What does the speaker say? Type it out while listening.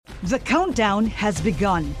The countdown has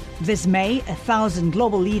begun. This May, 1,000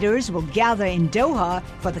 global leaders will gather in Doha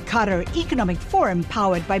for the Qatar Economic Forum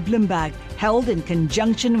powered by Bloomberg, held in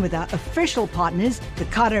conjunction with our official partners, the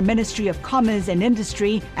Qatar Ministry of Commerce and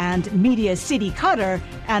Industry and Media City Qatar,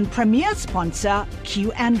 and premier sponsor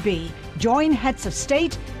Q&B. Join heads of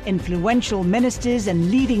state, influential ministers,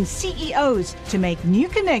 and leading CEOs to make new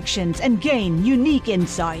connections and gain unique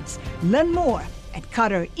insights. Learn more at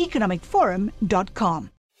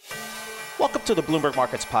QatarEconomicForum.com. Welcome to the Bloomberg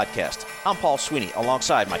Markets Podcast. I'm Paul Sweeney,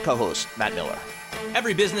 alongside my co-host, Matt Miller.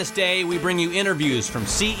 Every business day, we bring you interviews from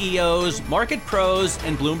CEOs, market pros,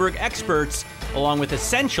 and Bloomberg experts, along with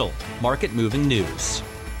essential market-moving news.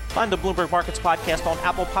 Find the Bloomberg Markets Podcast on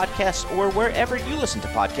Apple Podcasts or wherever you listen to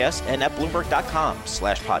podcasts and at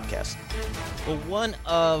Bloomberg.com/podcast. Well, one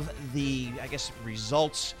of the,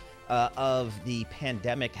 results of the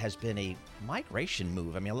pandemic has been a migration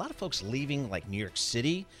move. I mean, a lot of folks leaving like New York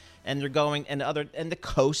City, and they're going and the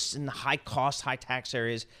coasts and the high cost, high tax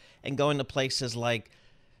areas, and going to places like,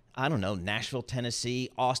 Nashville,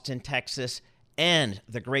 Tennessee, Austin, Texas, and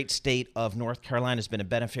the great state of North Carolina has been a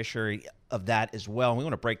beneficiary of that as well. And we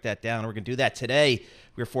want to break that down. We're going to do that today.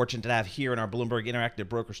 We're fortunate to have here in our Bloomberg Interactive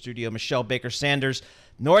Broker Studio, Michelle Baker Sanders,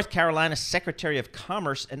 North Carolina Secretary of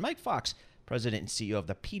Commerce, and Mike Fox, President and CEO of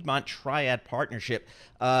the Piedmont Triad Partnership.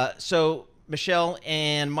 So Michelle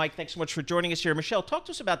and Mike, thanks so much for joining us here. Michelle, talk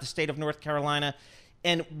to us about the state of North Carolina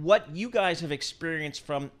and what you guys have experienced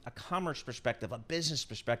from a commerce perspective, a business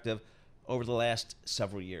perspective, over the last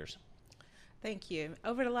several years. Thank you.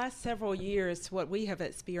 Over the last several years, what we have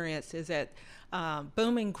experienced is that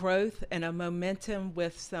booming growth and a momentum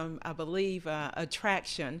with some, I believe,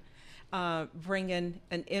 attraction, bringing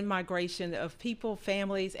an in-migration of people,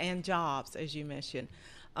 families, and jobs, as you mentioned.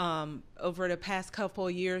 Over the past couple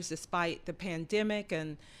of years, despite the pandemic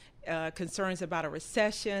and concerns about a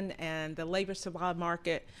recession and the labor supply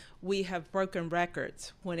market, we have broken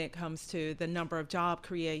records when it comes to the number of job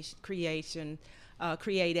created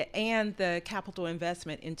and the capital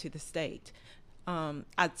investment into the state.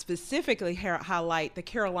 I'd specifically highlight the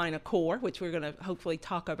Carolina Core, which we're going to hopefully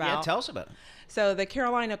talk about. Yeah, tell us about it. So the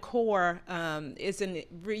Carolina Core is a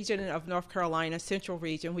region of North Carolina, central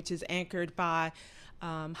region, which is anchored by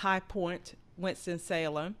High Point,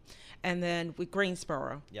 Winston-Salem, and then with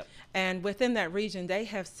Greensboro. Yep. And within that region, they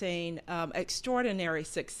have seen extraordinary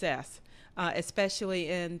success, especially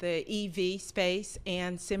in the EV space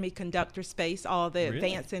and semiconductor space, all the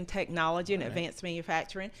advance in technology and advanced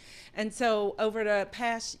manufacturing. And so over the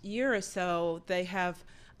past year or so, they have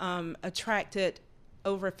attracted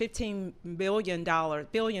over $15 billion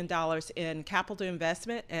in capital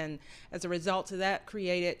investment, and as a result of that,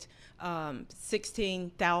 created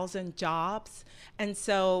 16,000 jobs. And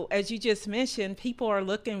so, as you just mentioned, people are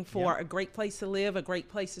looking for a great place to live, a great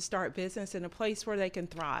place to start business, and a place where they can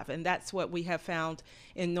thrive. And that's what we have found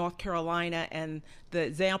in North Carolina. And the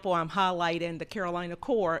example I'm highlighting, the Carolina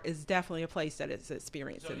Core, is definitely a place that is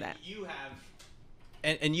experiencing that. You have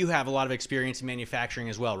And you have a lot of experience in manufacturing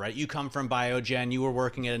as well, right? You come from Biogen. You were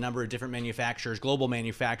working at a number of different manufacturers, global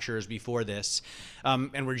manufacturers before this,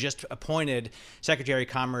 and were just appointed Secretary of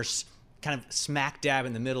Commerce kind of smack dab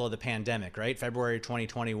in the middle of the pandemic, right? February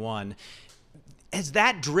 2021. Has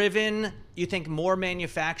that driven, you think, more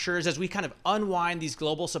manufacturers as we kind of unwind these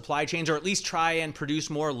global supply chains, or at least try and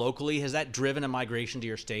produce more locally? Has that driven a migration to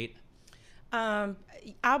your state?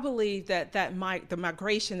 I believe that the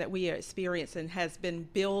migration that we are experiencing has been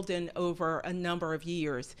building over a number of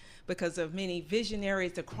years because of many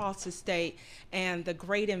visionaries across the state and the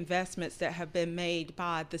great investments that have been made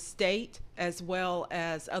by the state as well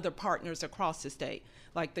as other partners across the state,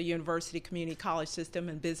 like the university community college system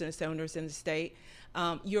and business owners in the state.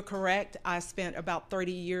 You're correct. I spent about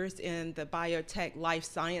 30 years in the biotech life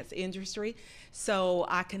science industry, so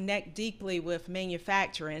I connect deeply with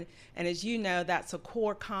manufacturing. And as you know, that's a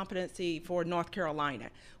core competency for North Carolina.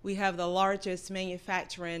 We have the largest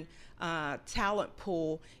manufacturing talent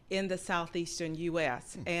pool in the southeastern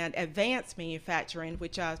U.S. And advanced manufacturing,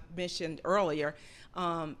 which I mentioned earlier,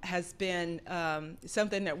 has been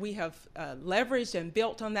something that we have leveraged and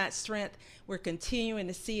built on that strength. We're continuing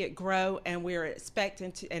to see it grow, and we're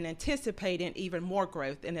expecting and anticipating even more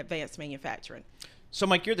growth in advanced manufacturing. So,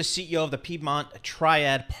 Mike, you're the CEO of the Piedmont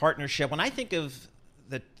Triad Partnership. When I think of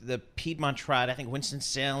the Piedmont Triad, I think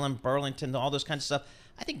Winston-Salem, Burlington, all those kinds of stuff.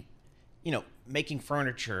 I think, making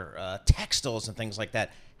furniture, textiles, and things like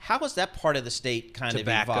that. How has that part of the state kind of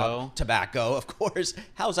evolved? Tobacco, of course.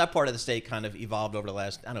 How has that part of the state kind of evolved over the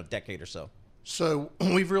last, decade or so? So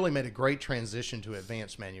we've really made a great transition to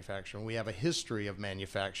advanced manufacturing. We have a history of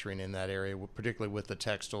manufacturing in that area, particularly with the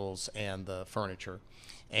textiles and the furniture.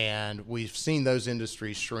 And we've seen those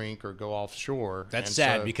industries shrink or go offshore. That's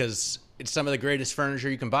sad because it's some of the greatest furniture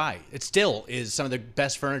you can buy. It still is some of the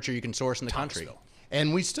best furniture you can source in the country.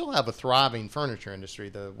 And we still have a thriving furniture industry.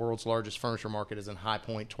 The world's largest furniture market is in High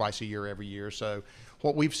Point twice a year, every year. So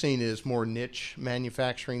what we've seen is more niche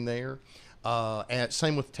manufacturing there. And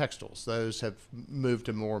same with textiles. Those have moved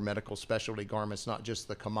to more medical specialty garments, not just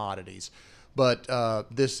the commodities. But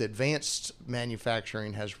this advanced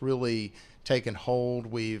manufacturing has really taken hold.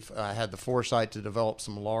 We've had the foresight to develop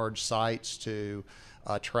some large sites to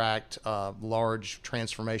attract large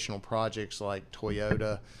transformational projects like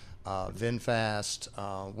Toyota, VinFast,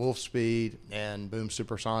 Wolfspeed, and Boom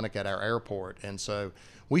Supersonic at our airport. And so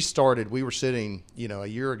we were sitting, a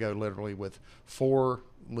year ago, literally with 4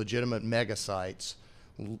 legitimate mega sites,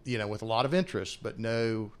 with a lot of interest, but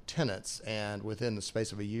no tenants. And within the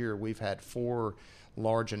space of a year, we've had 4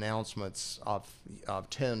 large announcements of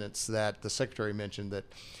tenants that the Secretary mentioned that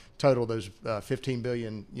total those $15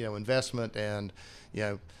 billion, investment and,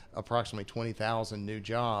 approximately 20,000 new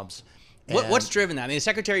jobs. What's driven that? I mean, the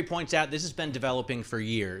Secretary points out this has been developing for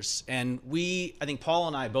years, and I think Paul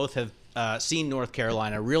and I both have seen North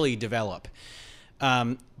Carolina really develop.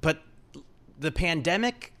 But the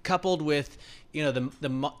pandemic, coupled with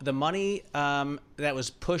the money that was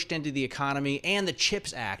pushed into the economy and the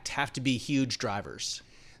CHIPS Act, have to be huge drivers.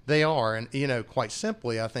 They are, and quite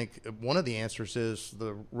simply, I think one of the answers is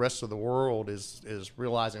the rest of the world is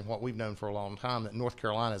realizing what we've known for a long time, that North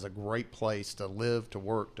Carolina is a great place to live, to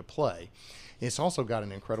work, to play. It's also got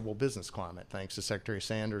an incredible business climate, thanks to Secretary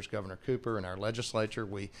Sanders, Governor Cooper, and our legislature.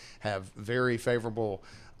 We have very favorable,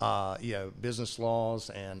 business laws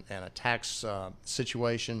and a tax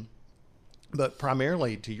situation. But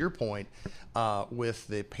primarily, to your point, with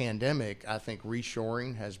the pandemic, I think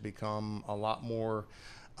reshoring has become a lot more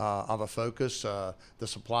of a focus. The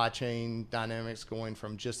supply chain dynamics going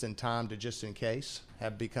from just in time to just in case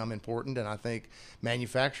have become important. And I think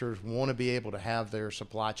manufacturers want to be able to have their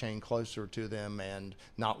supply chain closer to them and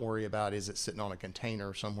not worry about, is it sitting on a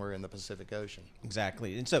container somewhere in the Pacific Ocean?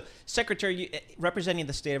 Exactly. And so, Secretary, representing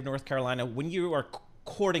the state of North Carolina, when you are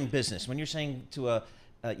courting business, when you're saying to a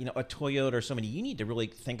Toyota or somebody, you need to really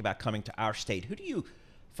think about coming to our state. Who do you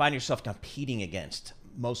find yourself competing against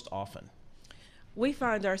most often? We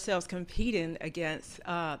find ourselves competing against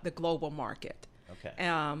the global market. Okay.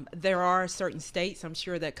 There are certain states, I'm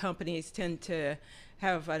sure, that companies tend to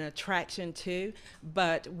have an attraction to,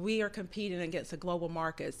 but we are competing against a global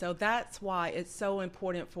market. So that's why it's so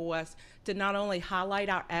important for us to not only highlight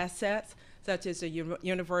our assets, such as the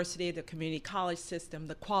university, the community college system,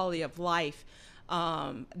 the quality of life,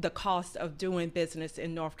 the cost of doing business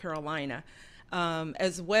in North Carolina,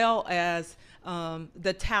 as well as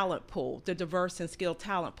the talent pool, the diverse and skilled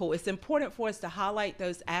talent pool. It's important for us to highlight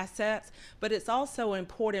those assets, but it's also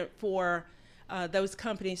important for those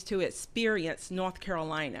companies to experience North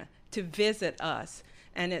Carolina, to visit us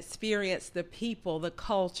and experience the people, the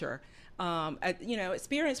culture,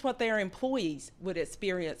 experience what their employees would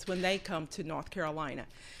experience when they come to North Carolina.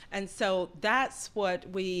 And so that's what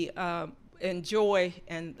we enjoy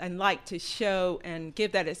and like to show and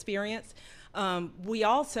give that experience. We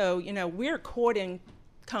also, we're courting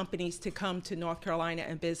companies to come to North Carolina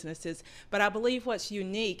and businesses, but I believe what's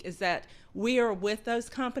unique is that we are with those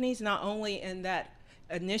companies not only in that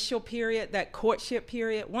initial period, that courtship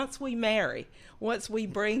period. Once we marry, once we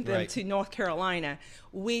bring them to North Carolina,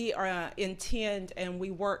 we intend and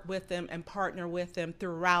we work with them and partner with them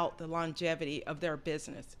throughout the longevity of their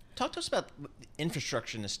business. Talk to us about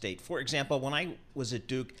infrastructure in the state. For example, when I was at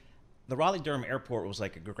Duke, the Raleigh-Durham airport was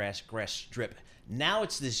like a grass strip. Now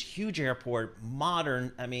it's this huge airport,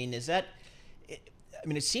 modern. I mean, it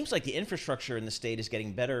seems like the infrastructure in the state is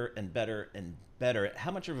getting better and better and better.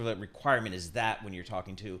 How much of a requirement is that when you're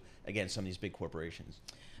talking to, again, some of these big corporations?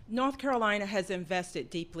 North Carolina has invested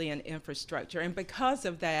deeply in infrastructure, and because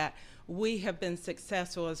of that, we have been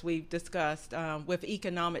successful, as we've discussed, with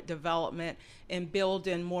economic development and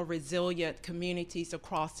building more resilient communities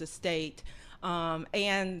across the state.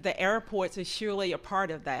 And the airports is surely a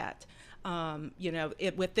part of that.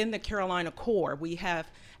 Within the Carolina core, we have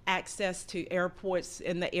access to airports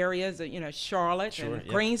in the areas of, Charlotte, and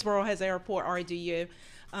Greensboro has airport, RDU.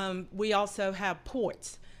 We also have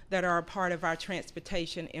ports that are a part of our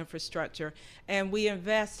transportation infrastructure. And we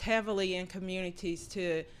invest heavily in communities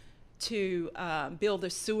to build the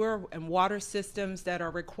sewer and water systems that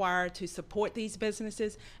are required to support these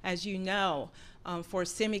businesses. As you know, for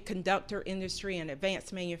semiconductor industry and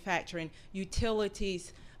advanced manufacturing,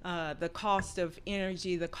 utilities The cost of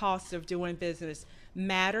energy, the cost of doing business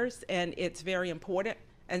matters, and it's very important.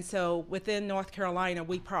 And so within North Carolina,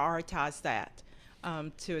 we prioritize that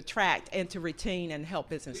to attract and to retain and help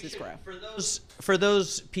businesses grow. For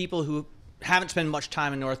those people who haven't spent much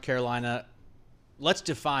time in North Carolina, let's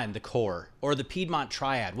define the core or the Piedmont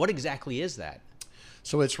Triad. What exactly is that?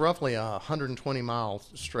 So it's roughly a 120-mile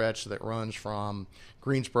stretch that runs from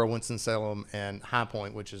Greensboro, Winston-Salem, and High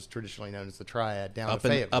Point, which is traditionally known as the Triad, down to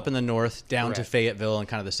Fayetteville. Up in the north, down to Correct. Fayetteville and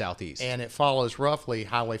kind of the southeast. And it follows roughly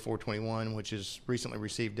Highway 421, which has recently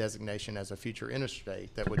received designation as a future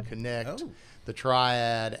interstate that would connect the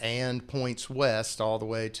Triad and points west all the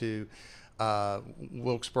way to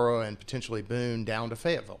Wilkesboro and potentially Boone down to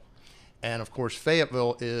Fayetteville. And of course,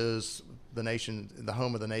 Fayetteville is the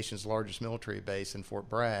home of the nation's largest military base in Fort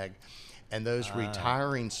Bragg, and those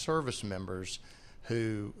retiring service members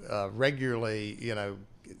who regularly,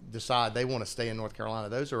 decide they want to stay in North Carolina,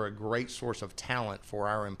 those are a great source of talent for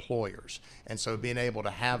our employers. And so being able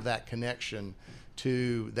to have that connection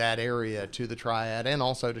to that area, to the Triad, and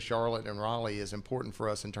also to Charlotte and Raleigh is important for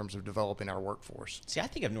us in terms of developing our workforce. See, I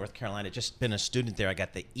think of North Carolina, just been a student there. I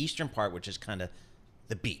got the eastern part, which is kind of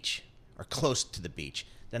the beach, or close to the beach.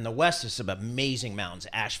 Then the west is some amazing mountains.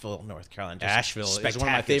 Asheville, North Carolina. Asheville is one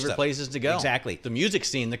of my favorite places to go. Exactly. The music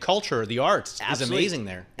scene, the culture, the arts is amazing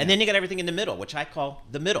there. And then you got everything in the middle, which I call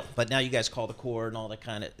the middle. But now you guys call the core and all that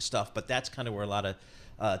kind of stuff. But that's kind of where a lot of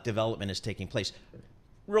development is taking place.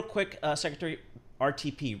 Real quick, Secretary,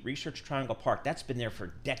 RTP, Research Triangle Park, that's been there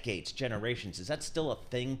for decades, generations. Is that still a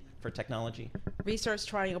thing for technology? Research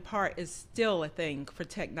Triangle Park is still a thing for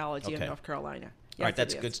technology in North Carolina. Yes, all right,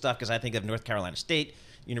 that's good stuff, because I think of North Carolina State,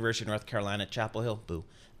 University of North Carolina, Chapel Hill, boo,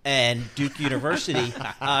 and Duke University.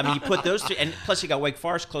 You put those two, and plus you got Wake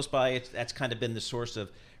Forest close by. That's kind of been the source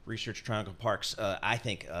of Research Triangle Park's, I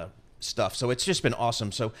think, stuff. So it's just been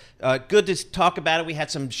awesome. So good to talk about it. We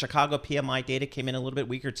had some Chicago PMI data came in a little bit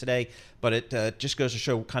weaker today, but it just goes to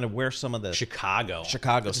show kind of where some of the Chicago,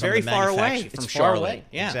 it's very far away from Charlotte.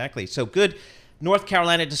 Yeah, exactly. So good North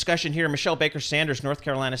Carolina discussion here. Michelle Baker Sanders, North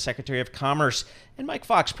Carolina Secretary of Commerce, and Mike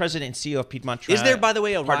Fox, President and CEO of Piedmont Triad. Is there, by the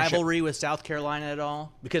way, a rivalry with South Carolina at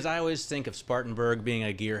all? Because I always think of Spartanburg being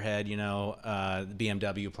a gearhead, the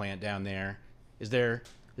BMW plant down there. Is there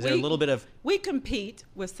a little bit of... We compete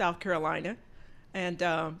with South Carolina, and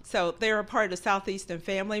so they're a part of the Southeastern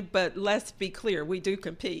family, but let's be clear, we do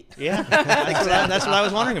compete. Yeah, that's what I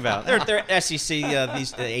was wondering about. They're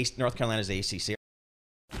SEC, North Carolina's the ACC.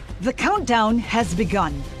 The countdown has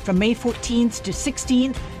begun. From May 14th to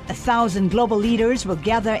 16th, 1,000 global leaders will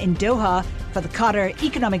gather in Doha for the Qatar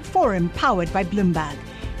Economic Forum powered by Bloomberg.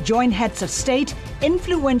 Join heads of state,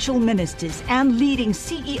 influential ministers, and leading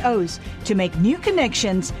CEOs to make new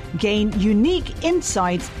connections, gain unique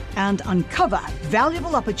insights, and uncover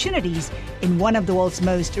valuable opportunities in one of the world's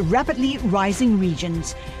most rapidly rising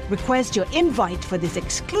regions. Request your invite for this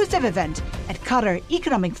exclusive event at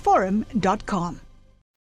QatarEconomicForum.com.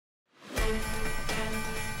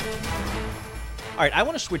 All right, I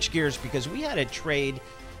want to switch gears because we had a trade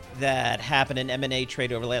that happened, an M&A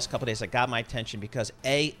trade over the last couple of days that got my attention because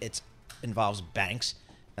A, it involves banks,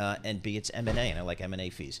 and B, it's M&A, and I like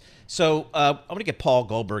M&A fees. So I'm going to get Paul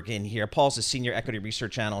Goldberg in here. Paul's a senior equity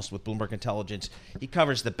research analyst with Bloomberg Intelligence. He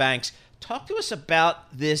covers the banks. Talk to us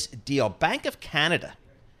about this deal. Bank of Canada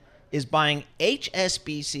is buying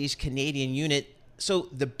HSBC's Canadian unit. So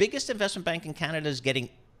the biggest investment bank in Canada is getting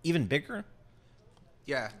even bigger?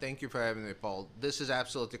 Yeah, thank you for having me, Paul. This is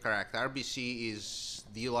absolutely correct. RBC is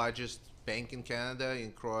the largest bank in Canada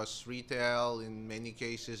in cross retail, in many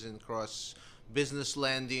cases in cross business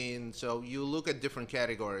lending. So you look at different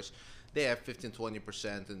categories. They have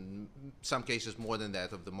 15-20%, in some cases more than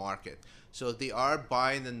that, of the market. So they are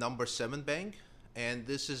buying the number 7 bank, and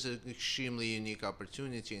this is an extremely unique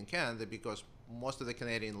opportunity in Canada because most of the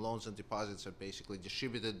Canadian loans and deposits are basically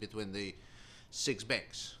distributed between the 6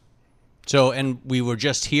 banks. So, and we were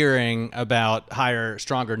just hearing about higher,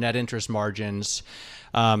 stronger net interest margins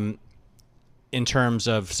in terms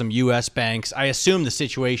of some U.S. banks. I assume the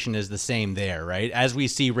situation is the same there, right? As we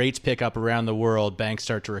see rates pick up around the world, banks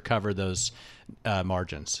start to recover those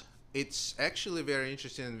margins. It's actually very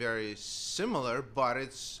interesting and very similar, but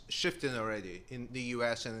it's shifting already in the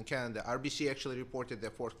U.S. and in Canada. RBC actually reported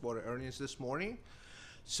their fourth quarter earnings this morning.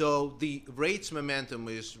 So the rates momentum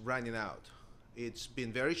is running out. It's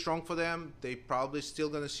been very strong for them. They probably still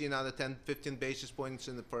going to see another 10-15 basis points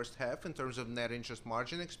in the first half in terms of net interest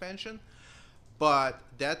margin expansion, but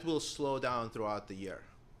that will slow down throughout the year.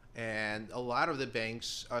 And a lot of the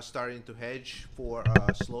banks are starting to hedge for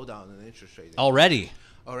a slowdown in interest rate. Already.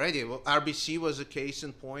 Well, RBC was a case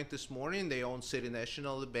in point this morning. They own City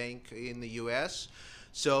National, the bank in the U.S.,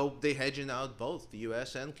 so they hedging out both the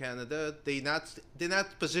U.S. and Canada. They're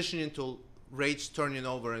not positioning to rates turning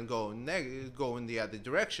over and go in the other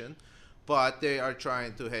direction, but they are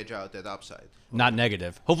trying to hedge out that upside. Not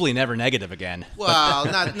negative. Hopefully never negative again. Well,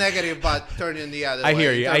 not negative, but turning the other way. I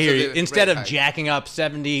hear you. Instead of hike. jacking up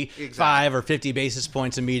 75 or 50 basis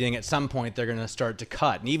points a meeting, at some point they're going to start to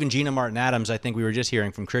cut. And even Gina Martin Adams, I think we were just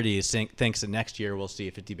hearing from Critty, thinks that next year we'll see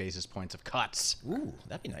 50 basis points of cuts. Ooh,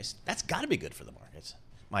 that'd be nice. That's got to be good for the markets.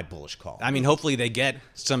 My bullish call. I mean, hopefully they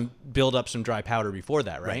build up some dry powder before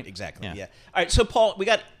that, right? Right, exactly. Yeah. All right, so Paul, we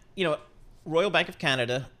got, Royal Bank of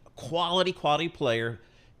Canada, quality player,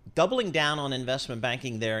 doubling down on investment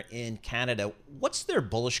banking there in Canada. What's their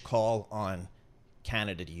bullish call on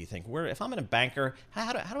Canada, do you think? If I'm a banker,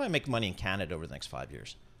 how do I make money in Canada over the next 5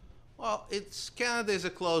 years? Well, Canada is a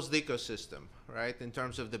closed ecosystem, right? In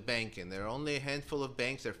terms of the banking, there are only a handful of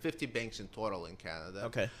banks. There are 50 banks in total in Canada.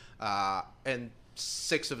 Okay. And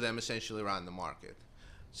 6 of them essentially run the market.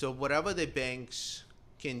 So whatever the banks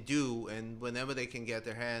can do, and whenever they can get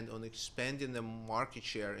their hand on expanding the market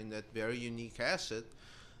share in that very unique asset,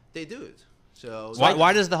 they do it. So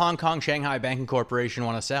why does the Hong Kong Shanghai Banking Corporation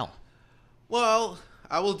want to sell? Well,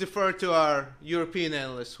 I will defer to our European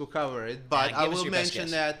analysts who cover it, but I will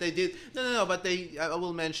mention that they did. I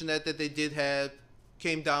will mention that they did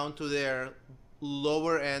came down to their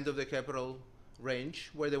lower end of the capital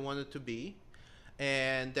range where they wanted to be,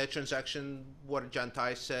 and that transaction, what John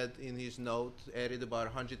Tice said in his note, added about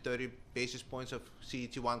 130 basis points of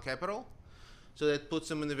CET1 capital. So that puts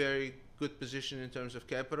them in a very good position in terms of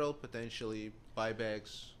capital, potentially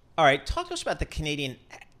buybacks. All right, talk to us about the Canadian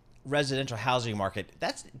residential housing market.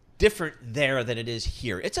 That's different there than it is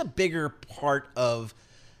here. It's a bigger part of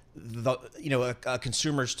a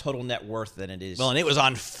consumer's total net worth than it is. Well, and it was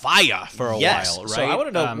on fire for a while, right? So I want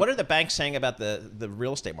to know, what are the banks saying about the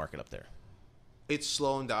real estate market up there? It's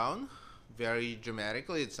slowing down very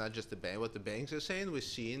dramatically. It's not just what the banks are saying. We're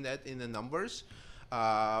seeing that in the numbers.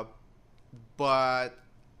 But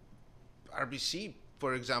RBC,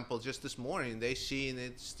 for example, just this morning, they seen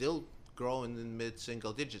it still growing in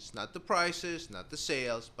mid-single digits. Not the prices, not the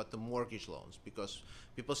sales, but the mortgage loans, because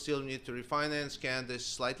people still need to refinance. Canada is a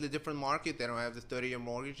slightly different market. They don't have the 30-year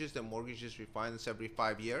mortgages. The mortgages refinance every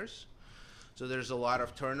 5 years. So there's a lot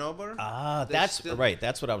of turnover. That's right.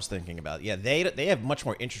 That's what I was thinking about. Yeah, they have much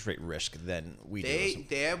more interest rate risk than we do.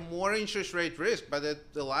 They have more interest rate risk, but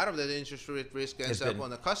a lot of that interest rate risk ends up on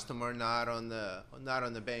the customer, not on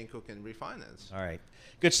the bank who can refinance. All right,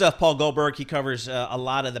 good stuff. Paul Goldberg, he covers a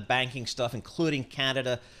lot of the banking stuff, including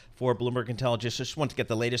Canada, for Bloomberg Intelligence. Just want to get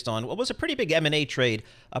the latest on what was a pretty big M&A trade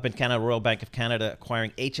up in Canada. Royal Bank of Canada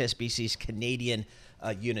acquiring HSBC's Canadian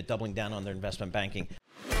unit, doubling down on their investment banking.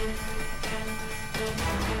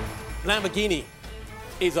 Lamborghini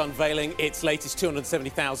is unveiling its latest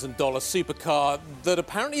 $270,000 supercar that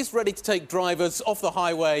apparently is ready to take drivers off the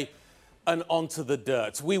highway and onto the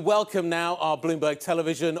dirt. We welcome now our Bloomberg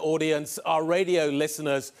television audience, our radio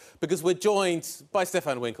listeners, because we're joined by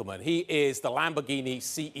Stefan Winkelmann. He is the Lamborghini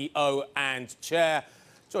CEO and chair.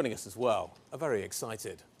 Joining us as well, a very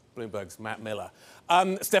excited Bloomberg's Matt Miller.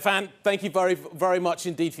 Stefan, thank you very, very much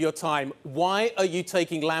indeed for your time. Why are you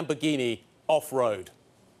taking Lamborghini off-road?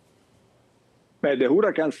 The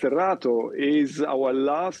Huracan Sterrato is our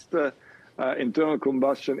last internal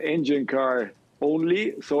combustion engine car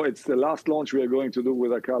only. So it's the last launch we are going to do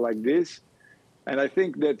with a car like this. And I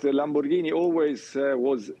think that Lamborghini always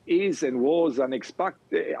is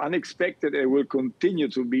unexpected and will continue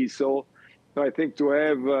to be so. So I think to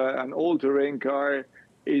have an all-terrain car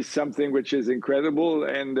is something which is incredible,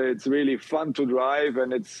 and it's really fun to drive,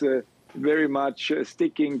 and it's very much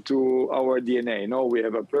sticking to our DNA. No, we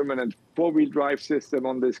have a permanent four-wheel drive system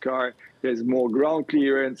on this car. There's more ground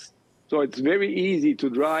clearance, so it's very easy to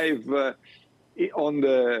drive on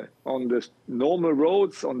the normal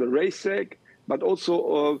roads, on the racetrack, but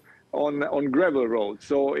also on gravel roads.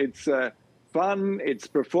 So it's fun, it's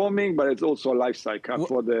performing, but it's also a lifestyle car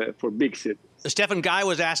for big cities. Stefan, Guy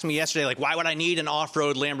was asking me yesterday, why would I need an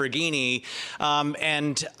off-road Lamborghini?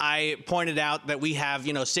 And I pointed out that we have,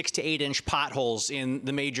 6 to 8 inch potholes in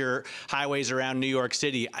the major highways around New York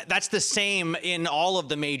City. That's the same in all of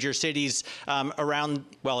the major cities around,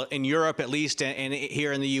 in Europe at least, and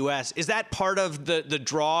here in the U.S. Is that part of the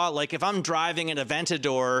draw? Like if I'm driving an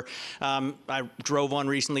Aventador, I drove one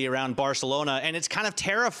recently around Barcelona, and it's kind of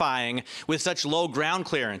terrifying with such low ground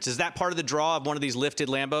clearance. Is that part of the draw of one of these lifted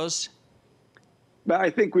Lambos? But I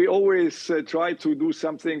think we always try to do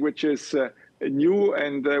something which is new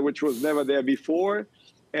and which was never there before.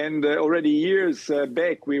 And already years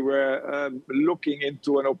back, we were looking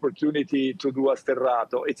into an opportunity to do a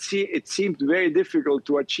Sterrato. It seemed very difficult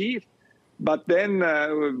to achieve. But then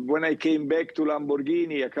when I came back to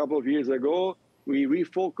Lamborghini a couple of years ago, we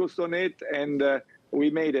refocused on it and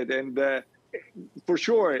we made it. And for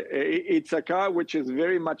sure, it's a car which is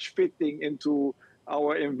very much fitting into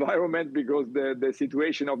our environment because the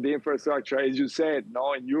situation of the infrastructure, as you said,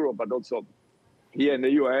 now in Europe, but also here in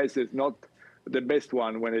the US, is not the best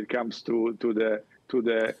one when it comes to the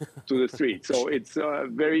street. So it's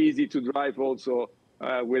very easy to drive also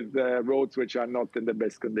with roads which are not in the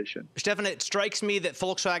best condition. Stefan, it strikes me that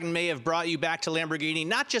Volkswagen may have brought you back to Lamborghini,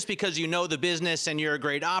 not just because you know the business and you're a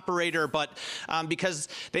great operator, but because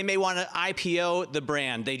they may want to IPO the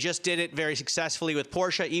brand. They just did it very successfully with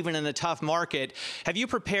Porsche, even in a tough market. Have you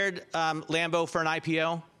prepared Lambo for an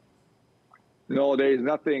IPO? No, there is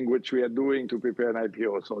nothing which we are doing to prepare an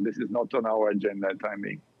IPO, so this is not on our agenda at time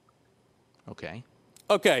being. Okay.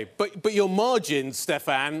 Okay, but your margins,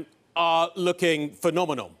 Stefan, are looking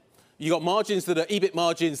phenomenal. You got margins that are EBIT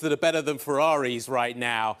margins that are better than Ferrari's right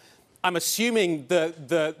now. I'm assuming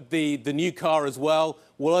the new car as well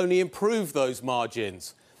will only improve those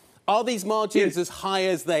margins. Are these margins as high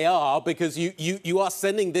as they are because you are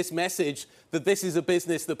sending this message that this is a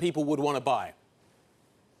business that people would want to buy?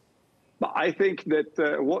 I think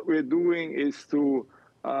that what we're doing is to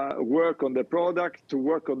work on the product, to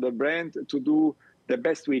work on the brand, to do the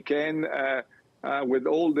best we can with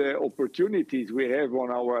all the opportunities we have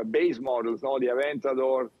on our base models, now the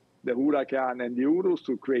Aventador, the Huracan, and the Urus,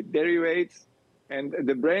 to create derivatives. And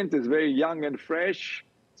the brand is very young and fresh,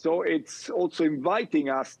 so it's also inviting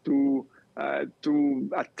us to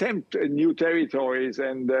attempt new territories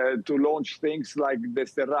and to launch things like the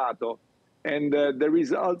Sterrato. And the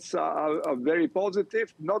results are very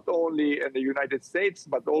positive, not only in the United States,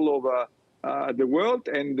 but all over the world.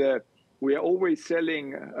 And we are always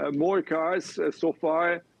selling more cars so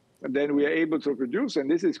far than we are able to produce. And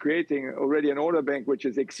this is creating already an order bank which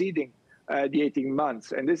is exceeding the 18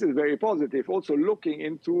 months. And this is very positive. Also looking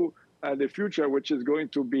into the future, which is going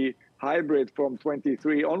to be hybrid from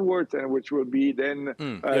 23 onwards, and which will be then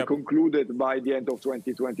concluded by the end of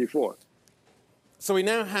 2024. So we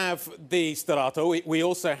now have the Sterrato. We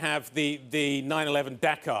also have the 911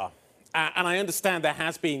 Dakar. And I understand there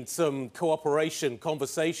has been some cooperation,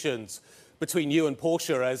 conversations between you and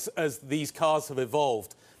Porsche as these cars have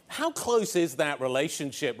evolved. How close is that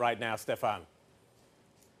relationship right now, Stefan?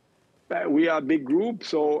 We are a big group,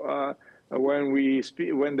 so when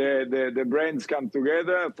the brands come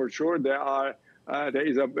together, for sure there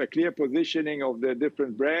is a clear positioning of the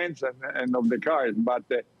different brands and of the cars. But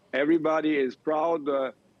everybody is proud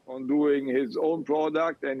on doing his own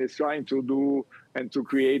product and is trying to do and to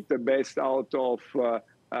create the best out of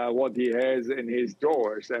what he has in his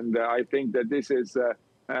drawers. And I think that this is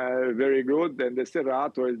very good. And the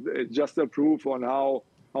Sterrato is just a proof on how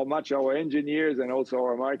much our engineers and also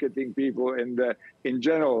our marketing people and in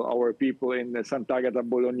general our people in Sant'Agata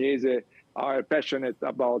Bolognese are passionate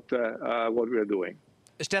about what we're doing.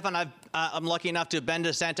 Stefan, I'm lucky enough to have been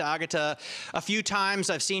to Santa Agata a few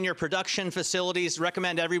times. I've seen your production facilities.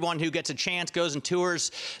 Recommend everyone who gets a chance goes and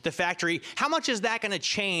tours the factory. How much is that going to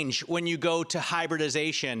change when you go to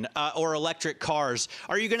hybridization or electric cars?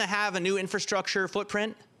 Are you going to have a new infrastructure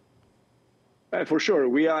footprint? For sure.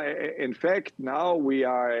 We are, in fact, now we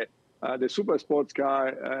are the super sports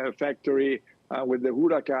car factory with the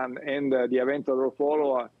Huracan and the Aventador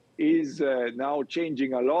follower is now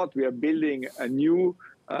changing a lot. We are building a new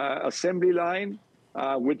assembly line,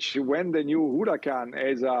 which when the new Huracan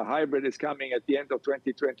as a hybrid is coming at the end of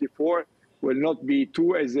 2024, will not be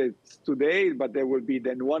two as it's today, but there will be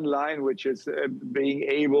then one line which is being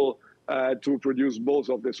able to produce both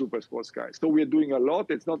of the super sports cars. So we're doing a lot.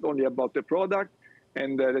 It's not only about the product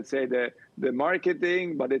and let's say the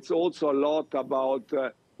marketing, but it's also a lot about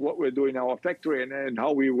what we're doing in our factory and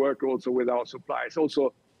how we work also with our suppliers.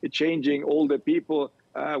 Also changing all the people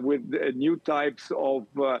with new types of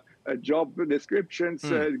job descriptions,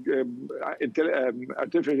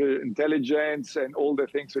 artificial intelligence, and all the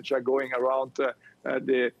things which are going around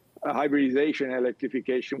the hybridization and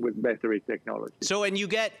electrification with battery technology. So, and you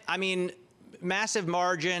get, I mean, massive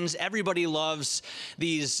margins. Everybody loves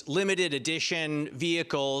these limited edition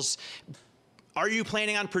vehicles. Are you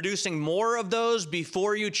planning on producing more of those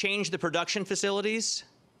before you change the production facilities?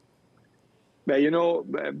 But, you know,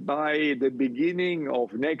 by the beginning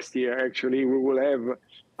of next year, actually, we will have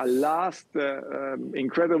a last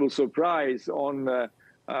incredible surprise on the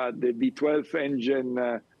V12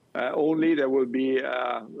 engine only. There will be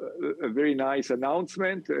a very nice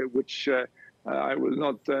announcement, which I will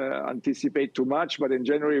not anticipate too much, but in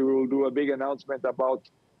January we will do a big announcement about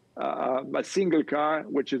a single car,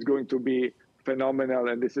 which is going to be phenomenal,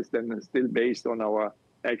 and this is then still based on our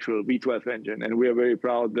actual V12 engine. And we are very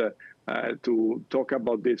proud to talk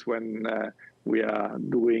about this when we are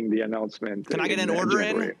doing the announcement. Can I get an order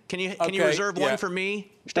January. in? Can you reserve one for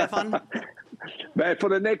me, Stefan? But for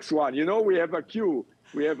the next one, we have a queue.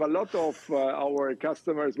 We have a lot of our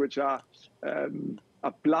customers which are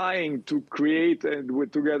applying to create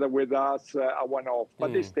and together with us a one-off.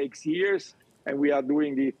 But this takes years, and we are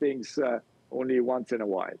doing these things only once in a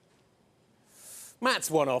while.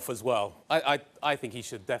 Matt's one-off as well. I think he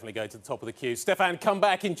should definitely go to the top of the queue. Stefan, come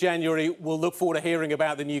back in January. We'll look forward to hearing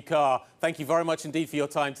about the new car. Thank you very much indeed for your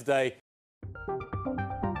time today.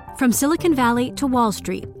 From Silicon Valley to Wall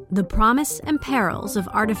Street, the promise and perils of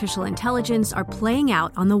artificial intelligence are playing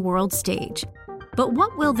out on the world stage. But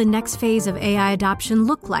what will the next phase of AI adoption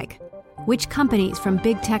look like? Which companies, from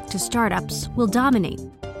big tech to startups, will dominate?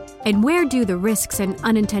 And where do the risks and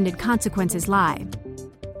unintended consequences lie?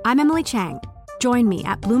 I'm Emily Chang. Join me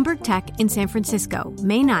at Bloomberg Tech in San Francisco,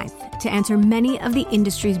 May 9th, to answer many of the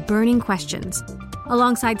industry's burning questions,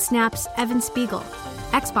 alongside Snap's Evan Spiegel,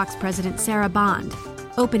 Xbox President Sarah Bond,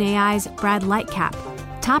 OpenAI's Brad Lightcap,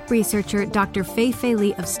 top researcher Dr. Fei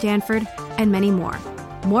Li of Stanford, and many more.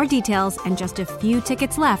 More details and just a few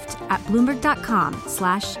tickets left at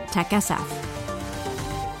Bloomberg.com/TechSF.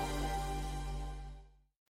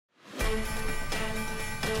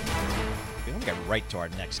 We'll get right to our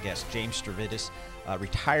next guest, James Stavridis, a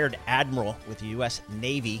retired admiral with the U.S.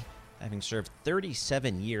 Navy, having served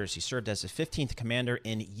 37 years. He served as the 15th commander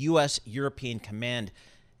in U.S. European Command,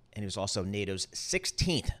 and he was also NATO's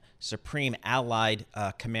 16th Supreme Allied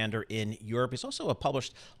Commander in Europe. He's also a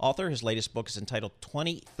published author. His latest book is entitled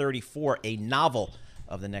 2034, a novel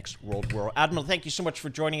of the next world war. Admiral, thank you so much for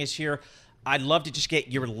joining us here. I'd love to just get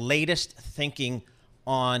your latest thinking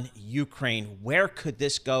on Ukraine. Where could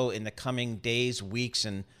this go in the coming days, weeks,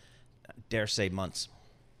 and dare say months?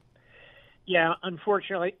 Yeah,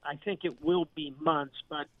 unfortunately, I think it will be months,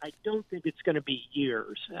 but I don't think it's going to be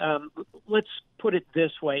years. Let's put it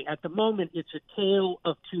this way. At the moment, it's a tale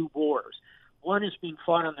of two wars. One is being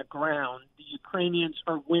fought on the ground. The Ukrainians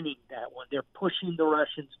are winning that one. They're pushing the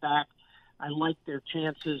Russians back. I like their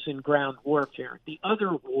chances in ground warfare. The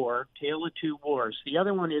other war, tale of two wars, the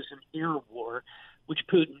other one is an air war, which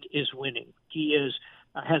Putin is winning. He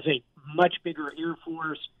has a much bigger air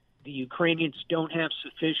force. The Ukrainians don't have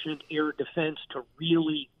sufficient air defense to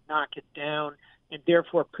really knock it down, and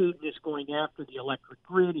therefore Putin is going after the electric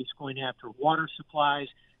grid. He's going after water supplies.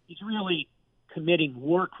 He's really committing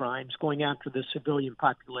war crimes, going after the civilian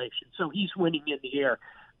population. So he's winning in the air.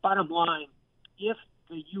 Bottom line, if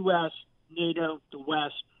the U.S., NATO, the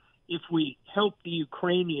West, if we help the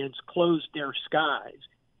Ukrainians close their skies,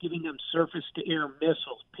 giving them surface-to-air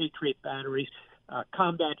missiles, Patriot batteries,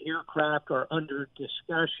 combat aircraft are under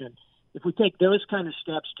discussion. If we take those kind of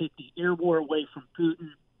steps, take the air war away from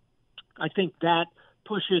Putin, I think that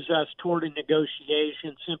pushes us toward a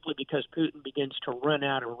negotiation simply because Putin begins to run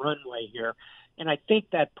out of runway here. And I think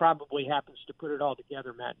that probably happens, to put it all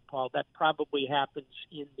together, Matt and Paul, that probably happens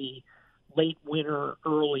in the late winter,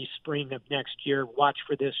 early spring of next year. Watch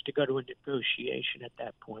for this to go to a negotiation at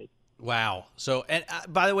that point. Wow. So, and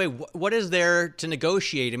by the way, what is there to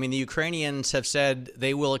negotiate? I mean, the Ukrainians have said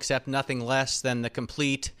they will accept nothing less than the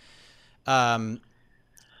complete pullout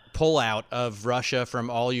of Russia from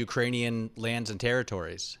all Ukrainian lands and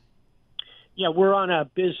territories. Yeah, we're on a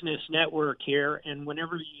business network here, and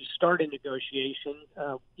whenever you start a negotiation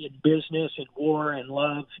in business and war and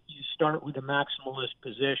love, you start with a maximalist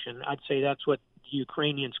position. I'd say that's what the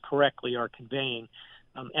Ukrainians correctly are conveying.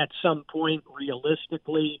 At some point,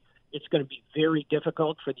 realistically, it's going to be very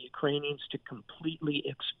difficult for the Ukrainians to completely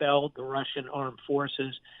expel the Russian armed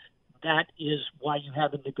forces. That is why you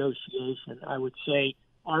have a negotiation. I would say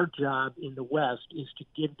our job in the West is to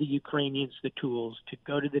give the Ukrainians the tools to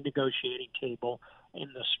go to the negotiating table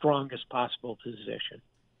in the strongest possible position.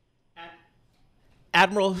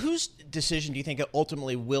 Admiral, whose decision do you think it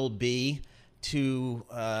ultimately will be to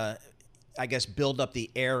build up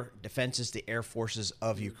the air defenses, the air forces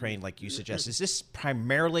of Ukraine, like you suggest? Is this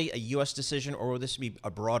primarily a U.S. decision, or will this be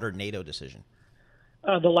a broader NATO decision?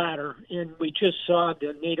 The latter. And we just saw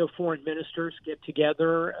the NATO foreign ministers get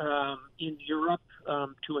together in Europe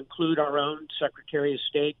to include our own Secretary of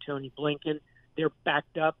State, Tony Blinken. They're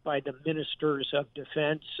backed up by the ministers of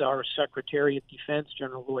defense, our Secretary of Defense,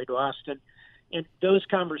 General Lloyd Austin. And those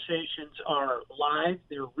conversations are live.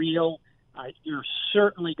 They're real. You're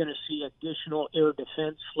certainly going to see additional air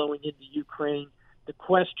defense flowing into Ukraine. The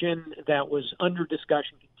question that was under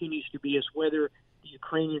discussion continues to be is whether the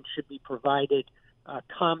Ukrainians should be provided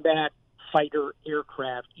combat fighter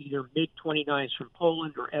aircraft, either MiG-29s from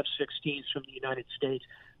Poland or F-16s from the United States.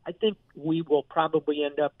 I think we will probably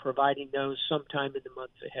end up providing those sometime in the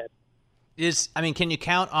months ahead. Can you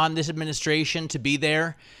count on this administration to be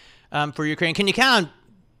there for Ukraine? Can you count on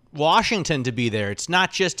Washington to be there? It's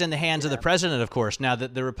not just in the hands of the president, of course, now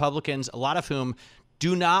that the Republicans, a lot of whom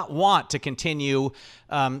do not want to continue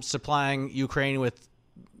supplying Ukraine with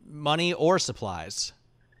money or supplies.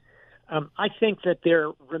 I think that there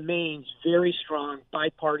remains very strong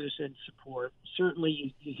bipartisan support.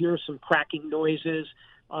 Certainly, you hear some cracking noises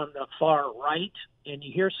on the far right, and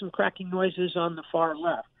you hear some cracking noises on the far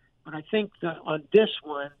left. But I think that on this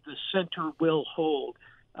one, the center will hold.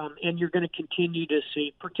 And you're going to continue to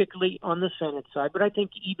see, particularly on the Senate side, but I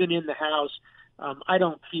think even in the House, I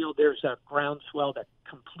don't feel there's a groundswell to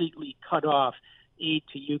completely cut off aid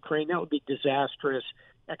to Ukraine. That would be disastrous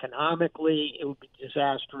economically. It would be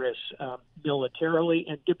disastrous militarily,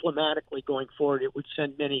 and diplomatically going forward, it would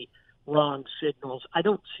send many wrong signals. I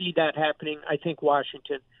don't see that happening. I think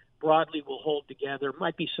Washington broadly will hold together.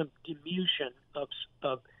 Might be some diminution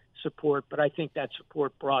of support, but I think that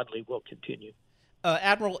support broadly will continue.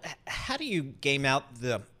 Admiral, how do you game out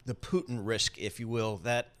the Putin risk, if you will,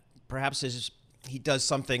 that perhaps he does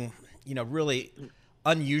something, really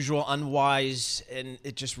unusual, unwise, and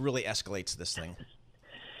it just really escalates this thing?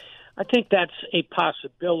 I think that's a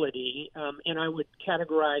possibility, and I would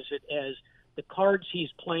categorize it as the cards he's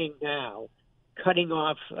playing now, cutting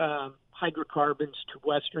off hydrocarbons to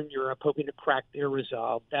Western Europe, hoping to crack their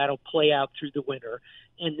resolve. That'll play out through the winter.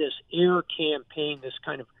 And this air campaign, this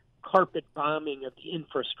kind of carpet bombing of the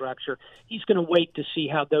infrastructure, he's going to wait to see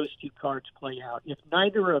how those two cards play out. If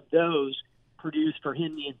neither of those produce for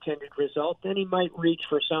him the intended result, then he might reach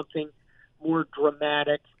for something more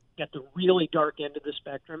dramatic. At the really dark end of the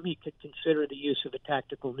spectrum, he could consider the use of a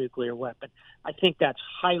tactical nuclear weapon. I think that's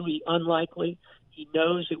highly unlikely. He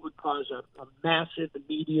knows it would cause a massive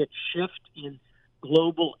immediate shift in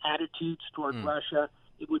global attitudes toward Russia.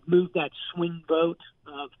 It would move that swing vote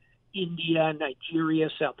of India, Nigeria,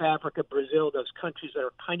 South Africa, Brazil, those countries that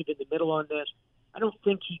are kind of in the middle on this. I don't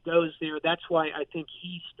think he goes there. That's why I think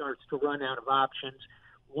he starts to run out of options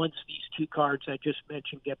once these two cards I just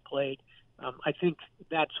mentioned get played. I think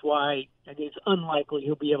that's why it's unlikely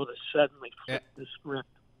he'll be able to suddenly flip the script.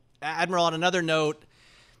 Admiral, on another note,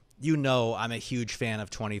 I'm a huge fan of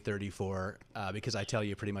 2034 because I tell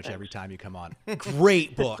you pretty much every time you come on.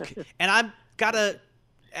 Great book. And I've got to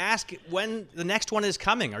ask when the next one is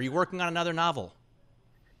coming. Are you working on another novel?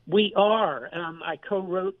 We are. I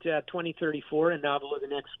co-wrote 2034, a novel of the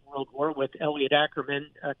next World War, with Elliot Ackerman,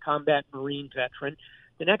 a combat Marine veteran.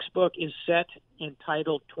 The next book is set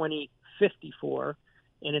entitled 2054,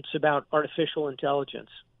 and it's about artificial intelligence,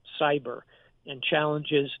 cyber, and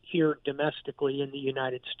challenges here domestically in the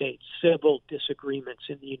United States. Civil disagreements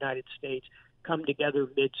in the United States come together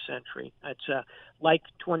mid-century. It's like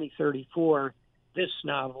 2034. This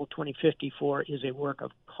novel, 2054, is a work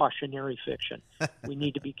of cautionary fiction. We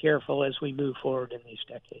need to be careful as we move forward in these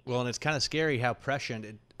decades. Well, and it's kind of scary how prescient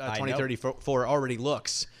 2034 already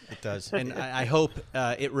looks. It does. And I hope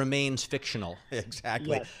it remains fictional.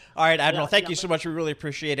 Exactly. Yes. All right, Admiral, thank you so much. We really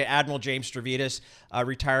appreciate it. Admiral James Stavridis,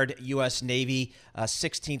 retired U.S. Navy,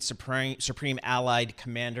 16th Supreme Allied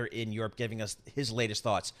Commander in Europe, giving us his latest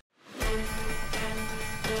thoughts.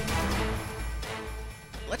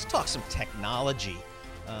 Let's talk some technology,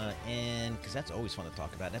 and because that's always fun to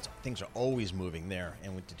talk about. Things are always moving there,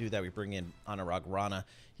 and to do that, we bring in Anurag Rana.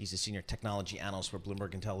 He's a senior technology analyst for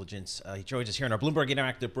Bloomberg Intelligence. He joins us here in our Bloomberg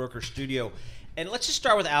Interactive Broker studio. And let's just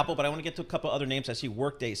start with Apple, but I want to get to a couple other names. I see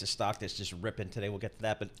Workday is a stock that's just ripping today. We'll get to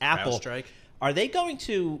that. But Apple, are they going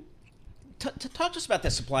to talk to us about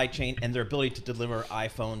that supply chain and their ability to deliver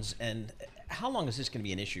iPhones, and how long is this going to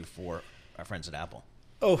be an issue for our friends at Apple?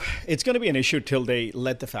 Oh, it's going to be an issue till they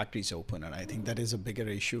let the factories open, and I think that is a bigger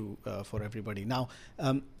issue for everybody. Now,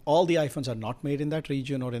 all the iPhones are not made in that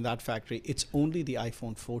region or in that factory. It's only the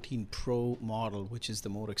iPhone 14 Pro model, which is the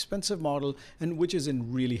more expensive model and which is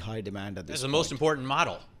in really high demand at this point. It's the most important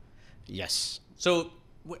model. Yes. So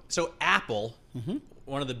Apple,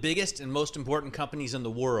 one of the biggest and most important companies in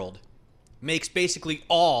the world, makes basically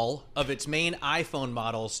all of its main iPhone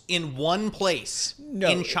models in one place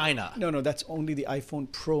in China. No, that's only the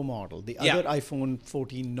iPhone Pro model. The other iPhone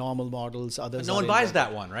 14 normal models, others. No one buys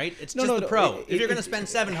that one, right? It's just the Pro. If you're going to spend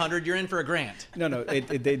 $700, you're in for a grand.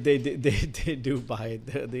 They do buy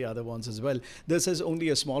the other ones as well. This is only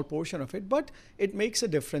a small portion of it, but it makes a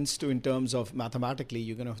difference in terms of mathematically,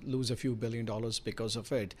 you're going to lose a few $1 billion because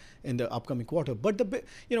of it in the upcoming quarter. But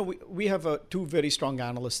we have two very strong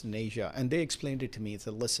analysts in Asia, and they explained it to me. They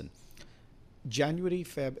said, listen, January,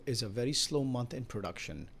 Feb is a very slow month in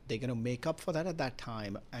production. They're going to make up for that at that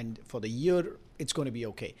time, and for the year, it's going to be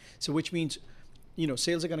okay. So which means,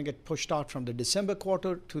 sales are going to get pushed out from the December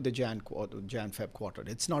quarter to the Jan-Feb quarter.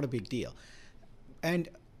 It's not a big deal. And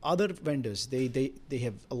other vendors, they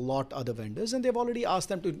have a lot other vendors, and they've already asked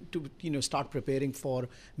them to start preparing for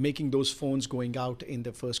making those phones going out in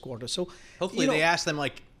the first quarter. So hopefully they asked them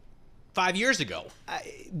like 5 years ago.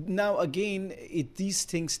 Now again, these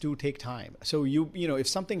things do take time. So if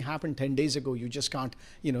something happened 10 days ago, you just can't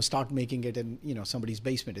start making it in somebody's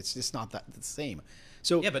basement. It's just not the same.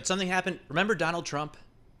 So yeah, but something happened. Remember Donald Trump?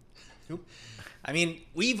 I mean,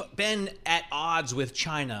 we've been at odds with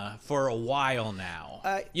China for a while now.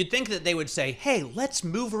 You'd think that they would say, hey, let's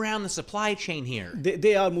move around the supply chain here.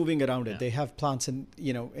 They are moving around it. They have plants in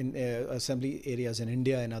assembly areas in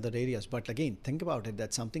India and other areas. But again, think about it.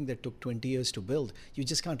 That's something that took 20 years to build. You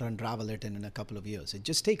just can't unravel it in a couple of years. It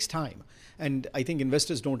just takes time. And I think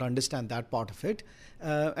investors don't understand that part of it.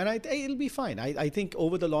 And it'll be fine. I think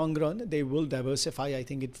over the long run, they will diversify. I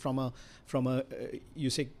think it from a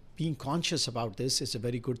being conscious about this is a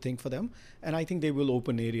very good thing for them, and I think they will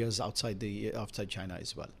open areas outside China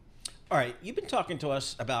as well. All right, you've been talking to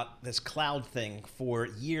us about this cloud thing for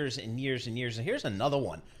years and years and years, and here's another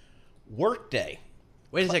one. Workday.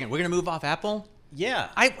 Wait a second, we're going to move off Apple? Yeah.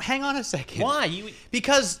 Hang on a second. Why?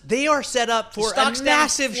 Because they are set up for a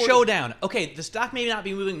massive showdown. Okay, the stock may not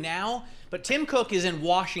be moving now, but Tim Cook is in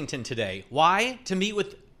Washington today. Why? To meet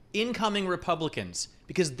with incoming Republicans,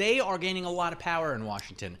 because they are gaining a lot of power in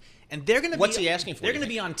Washington, and they're going to. What's he asking for? They're going to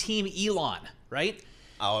be on Team Elon, right?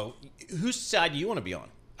 Oh, whose side do you want to be on?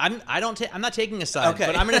 I'm not taking a side,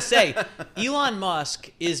 but I'm going to say Elon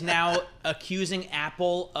Musk is now accusing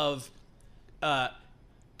Apple of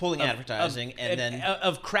pulling advertising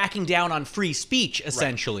of cracking down on free speech.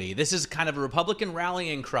 Essentially, right. This is kind of a Republican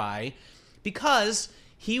rallying cry because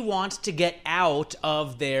he wants to get out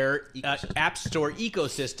of their App Store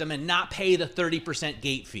ecosystem and not pay the 30%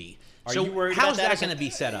 gate fee. Are you worried how's about that going to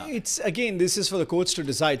be set up? This is for the courts to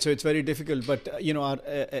decide, so it's very difficult. But our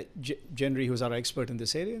Jenry, who's our expert in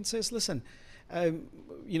this area, and says, listen,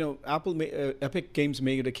 Epic Games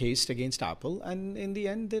made a case against Apple, and in the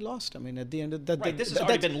end, they lost. I mean, at the end of that, this has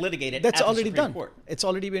already been litigated. That's at already the Supreme done. Court. It's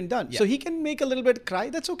already been done. Yeah. So he can make a little bit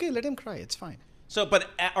cry. That's okay. Let him cry. It's fine. So, but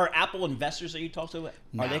are Apple investors that you talk to,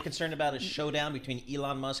 are they concerned about a showdown between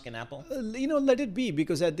Elon Musk and Apple? Let it be,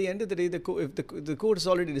 because at the end of the day, if the court has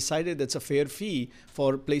already decided that's a fair fee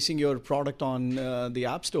for placing your product on the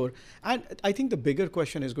App Store. And I think the bigger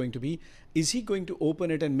question is going to be, is he going to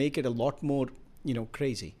open it and make it a lot more,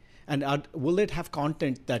 crazy? And will it have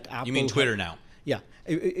content that Apple... You mean Twitter now? Yeah.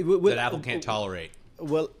 That Apple can't tolerate.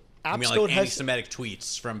 Well, App Store like anti-Semitic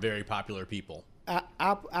tweets from very popular people.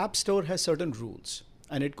 App Store has certain rules,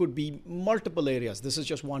 and it could be multiple areas. This is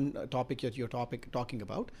just one topic that you're talking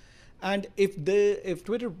about. And if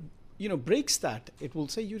Twitter breaks that, it will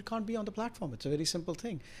say you can't be on the platform. It's a very simple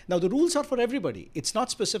thing. Now, the rules are for everybody. It's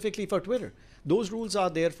not specifically for Twitter. Those rules are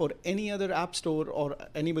there for any other app store or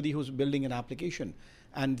anybody who's building an application.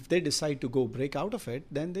 And if they decide to go break out of it,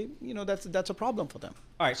 then that's a problem for them.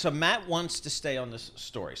 All right, so Matt wants to stay on this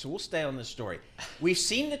story. So we'll stay on this story. We've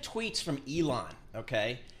seen the tweets from Elon,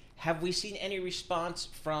 okay? Have we seen any response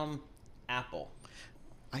from Apple?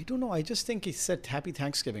 I don't know. I just think he said Happy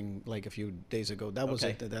Thanksgiving like a few days ago. That was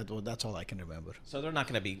it. That's all I can remember. So they're not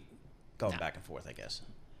going to be going back and forth, I guess.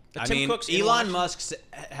 But Elon Musk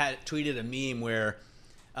had tweeted a meme where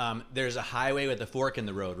there's a highway with a fork in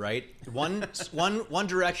the road, right? One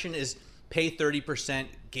direction is pay 30%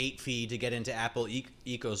 gate fee to get into Apple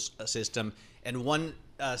ecosystem, and one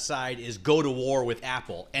side is go to war with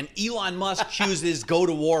Apple. And Elon Musk chooses go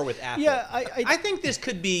to war with Apple. Yeah, I think this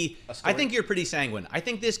could be. I think you're pretty sanguine. I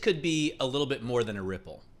think this could be a little bit more than a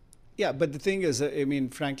ripple. Yeah, but the thing is,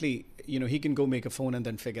 frankly, he can go make a phone and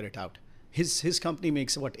then figure it out. His company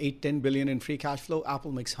makes what, 8-10 billion in free cash flow.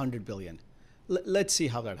 Apple makes 100 billion. Let's see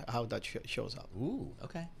how that shows up. Ooh,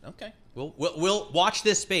 okay. We'll watch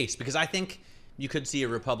this space, because I think you could see a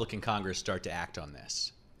Republican Congress start to act on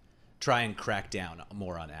this, try and crack down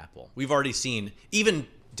more on Apple. We've already seen even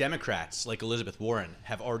Democrats like Elizabeth Warren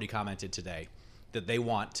have already commented today that they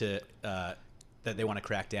want to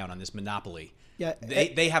crack down on this monopoly. Yeah,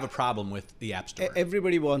 they have a problem with the App Store.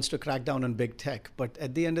 Everybody wants to crack down on big tech, but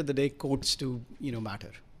at the end of the day, codes do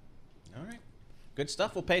matter. All right, good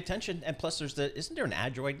stuff. We'll pay attention. And plus, isn't there an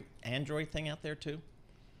Android thing out there too?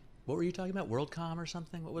 What were you talking about? WorldCom or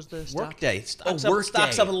something? What was the stock? Workday. Stock's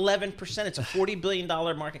up 11%. It's a $40 billion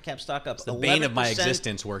market cap stock up. It's the bane of my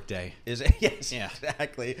existence, Workday. Is it? Yes, yeah.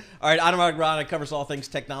 Exactly. All right, Anurag Rana covers all things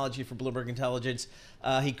technology for Bloomberg Intelligence.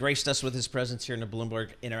 He graced us with his presence here in the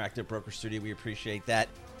Bloomberg Interactive Broker Studio. We appreciate that.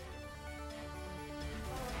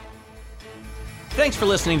 Thanks for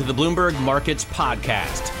listening to the Bloomberg Markets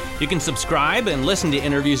Podcast. You can subscribe and listen to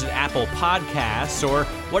interviews at Apple Podcasts or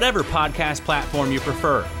whatever podcast platform you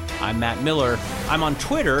prefer. I'm Matt Miller. I'm on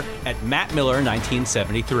Twitter at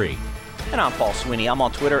MattMiller1973. And I'm Paul Sweeney. I'm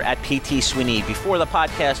on Twitter at PT Sweeney. Before the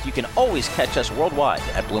podcast, you can always catch us worldwide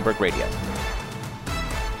at Bloomberg Radio.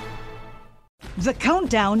 The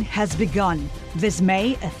countdown has begun. This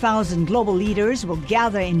May, 1,000 global leaders will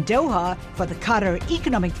gather in Doha for the Qatar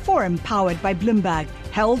Economic Forum powered by Bloomberg,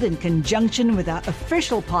 held in conjunction with our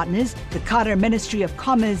official partners, the Qatar Ministry of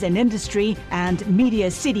Commerce and Industry and Media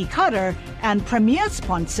City Qatar, and premier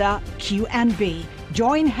sponsor QNB.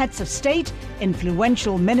 Join heads of state,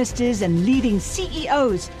 influential ministers, and leading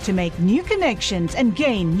CEOs to make new connections and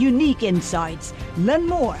gain unique insights. Learn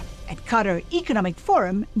more at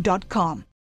QatarEconomicForum.com.